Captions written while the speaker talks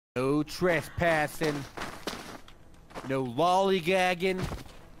No trespassing. No lollygagging.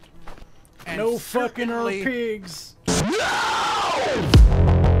 And no fucking our certainly pigs.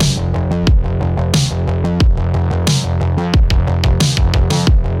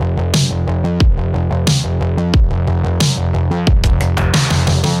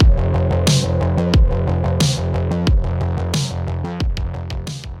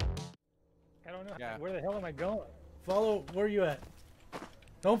 I don't know. Yeah. Where the hell am I going? Follow, where you at?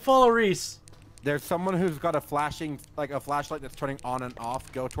 Don't follow Reese. There's someone who's got a flashing, like a flashlight that's turning on and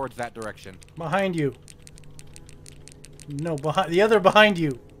off. Go towards that direction. Behind you. No, behind the other behind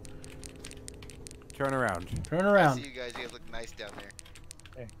you. Turn around. Turn I around. see you guys. You guys look nice down there.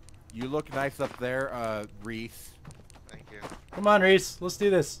 Okay. You look nice up there, Reese. Thank you. Come on, Reese. Let's do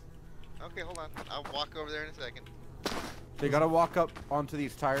this. Okay, hold on. I'll walk over there in a second. So you gotta walk up onto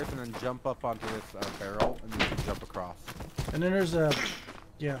these tires and then jump up onto this barrel, and you can jump across. And then there's a,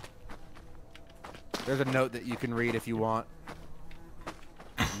 yeah. There's a note that you can read if you want.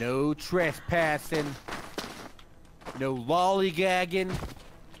 No trespassing. No lollygagging.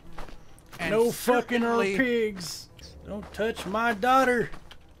 And No fucking our certainly pigs. Don't touch my daughter.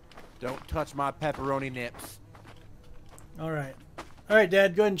 Don't touch my pepperoni nips. All right. All right,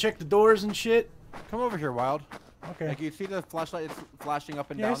 Dad. Go ahead and check the doors and shit. Come over here, Wild. Okay. Like, you see the flashlight is flashing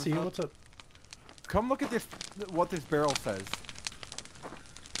up and Yeah, down I and see. stuff? What's up? Come look at this, what this barrel says.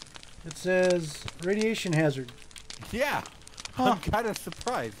 It says radiation hazard. Yeah. Huh. I'm kind of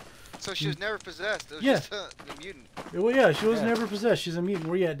surprised. So she was never possessed. It was Yeah. just a mutant. Well, yeah, she was Yeah. never possessed. She's a mutant.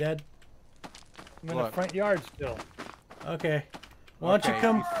 Where you at, Dad? I'm in Look. the front yard still. Okay. Why don't you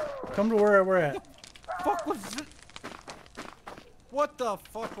Okay. come to where we're at? Fuck was it? What the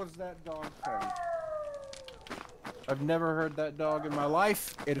fuck was that dog saying? I've never heard that dog in my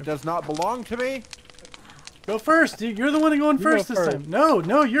life. It does not belong to me. Go first. Dude. You're the one going You first go this first. time.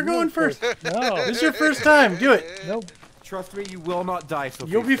 No, you're going first. No. This is your first time. Do it. Nope. Trust me, you will not die, Sophisto.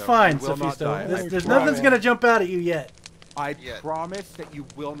 You'll be fine, You will not die. Sophisto. I There's promise. nothing's gonna jump out at you yet. I Yet. promise that you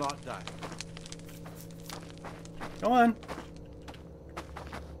will not die. Go on.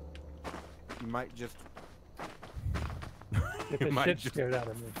 You might just Get You the might shit just- scared out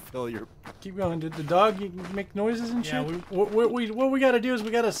of me. fill your. Keep going. Did the dog make noises and Yeah, shit? What we got to do is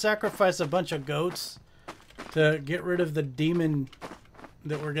we got to sacrifice a bunch of goats to get rid of the demon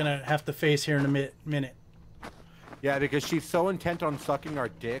that we're gonna have to face here in a minute. Yeah, because she's so intent on sucking our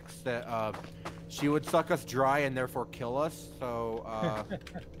dicks that she would suck us dry and therefore kill us. So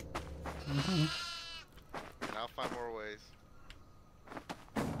And I'll find more ways.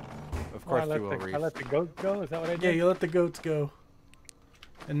 of Oh, course I you will, let the, Reese. I let the goat go? Is that what I did? Yeah, you let the goats go.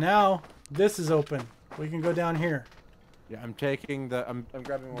 And now this is open. We can go down here. Yeah, I'm taking the. I'm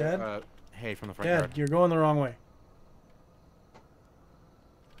grabbing more Dad? hay from the front Dad, yard. you're going the wrong way.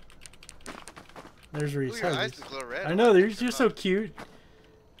 There's Ooh, Reese. your Hi, eyes Reese. glow red. I know, you're Turn so on. cute.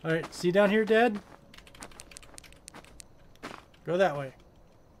 All right, see down here, Dad? Go that way.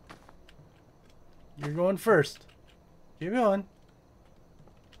 You're going first. Keep going.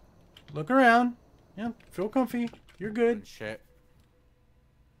 Look around. Yeah, feel comfy. You're good. And shit.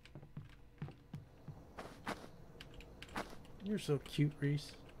 You're so cute,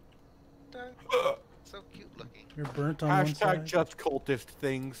 Reese. So cute looking. You're burnt on one Hashtag side. just cultist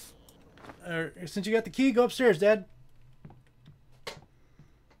things. Since you got the key, go upstairs, Dad.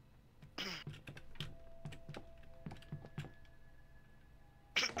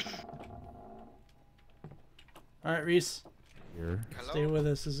 All right, Reese. Here. Hello? Stay with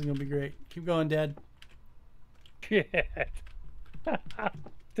us. This is gonna be great. Keep going, Dad. Shit.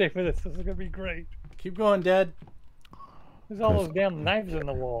 Stay with us. This is gonna be great. Keep going, Dad. There's all those damn knives in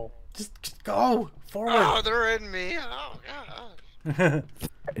the wall. Just go forward. Oh, they're in me. Oh, gosh.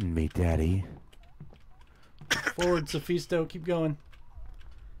 And me, Daddy. Forward, Sophisto. Keep going.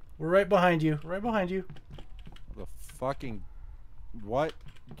 We're right behind you. Right behind you. The fucking. What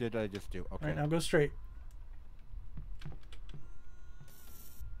did I just do? All Okay. right, now go straight.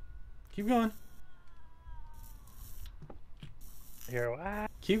 Keep going. Here. Ah.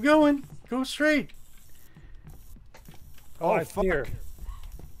 Keep going. Go straight. Oh, I fuck. see her.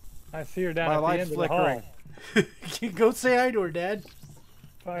 I see her down My at the light's end flickering. of the hall. Go say hi to her, Dad.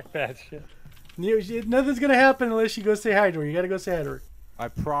 Fuck that shit. Nothing's gonna happen unless you go say hi to her. You gotta go say hi to her. I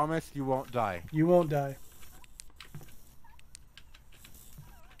promise you won't die. You won't die.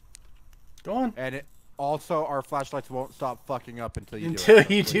 Go on. And it, also, our flashlights won't stop fucking up until you do Until it.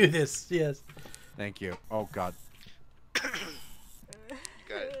 you do this, yes. Thank you. Oh God. You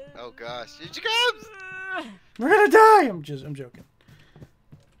got it. Oh, gosh. Here she comes! We're gonna die. I'm joking.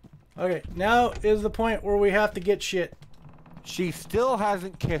 Okay, now is the point where we have to get shit. She still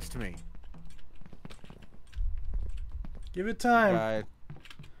hasn't kissed me. Give it time. Guys,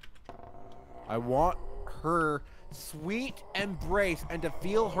 I want her sweet embrace and to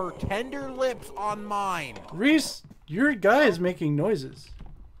feel her tender lips on mine. Reese, your guy is making noises.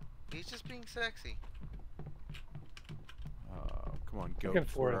 He's just being sexy. Come on, Looking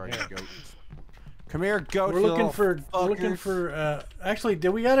goats. for Where it, are yeah. you, goats? Come here, goats. We're you looking little for. We're looking fuckers. for. Actually, did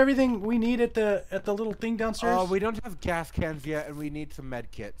we got everything we need at the little thing downstairs? We don't have gas cans yet, and we need some med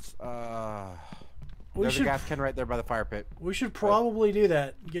kits. We There's should. a gas can right there by the fire pit. We should probably do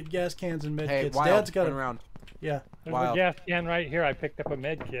that. Get gas cans and med Hey, kits. Wild, Dad's got turn a. around. Yeah. There's Wild. a gas can right here. I picked up a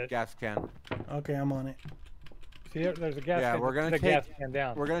med kit. Gas can. Okay, I'm on it. See, there's a gas Yeah, can. we're gonna the take. gas can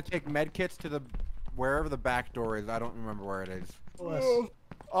down. We're gonna take med kits to the wherever the back door is. I don't remember where it is. Plus,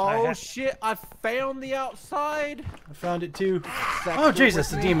 Oh shit! I found the outside. I found it too. Sector Oh Jesus,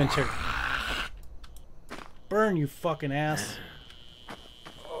 the with me. demon chick. Burn, you fucking ass.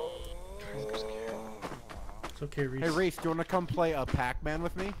 It's okay, Reese. Hey Reese, do you want to come play a Pac-Man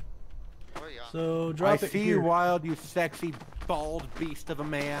with me? Oh yeah. So I drop it see here. you, Wild, you sexy bald beast of a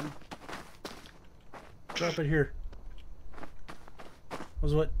man. Drop it here.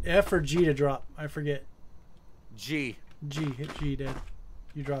 Was what F or G to drop? I forget. G. G. Hit G, Dad.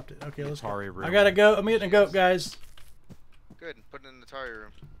 You dropped it. Okay, let's go. Atari room. I gotta go. I'm getting a goat, guys. Good. Put it in the Atari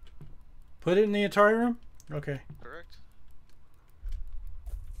room. Put it in the Atari room. Okay. Correct.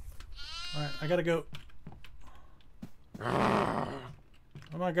 All right. I gotta go. Oh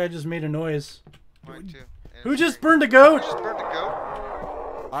my guy just made a noise. Mine too. And Who it's just green. burned a goat? Who just burned a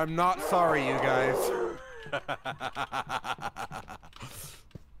goat? I'm not sorry, you guys.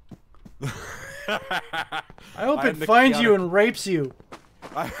 I hope I'm it the finds you chaotic- and rapes you.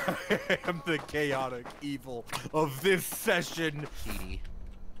 I am the chaotic evil of this session.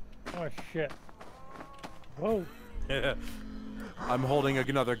 Oh shit. Whoa. I'm holding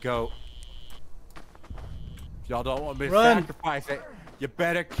another goat. If y'all don't want me to Run. sacrifice it, you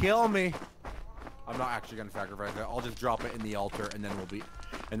better kill me. I'm not actually gonna sacrifice it. I'll just drop it in the altar, and then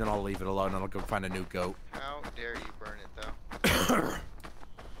I'll leave it alone, and I'll go find a new goat. How dare you burn it though?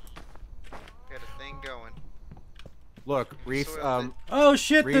 Got a thing going. Look, Reese. Soiled Oh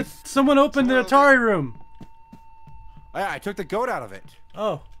shit! Reese. Someone opened the Soiled it. Atari room. I took the goat out of it.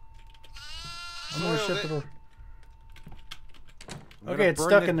 Oh. I'm gonna Soiled shut it. the door. I'm Okay, gonna it's burn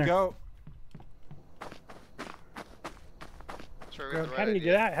stuck this in there. Goat. Sure, we got the How right do you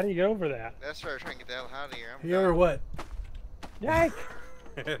idea. get out? How do you get over that? That's right. Trying to get the hell out of here. I'm You ever done. what? Yike!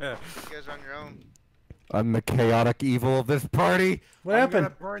 You guys are on your own. I'm the chaotic evil of this party. What I'm happened?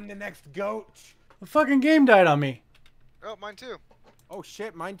 gonna burn the next goat. The fucking game died on me. Oh, mine too. Oh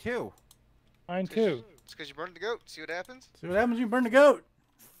shit, mine too. Mine too. It's because you burned the goat. See what happens? See what happens when you burn the goat.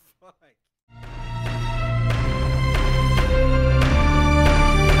 Fuck.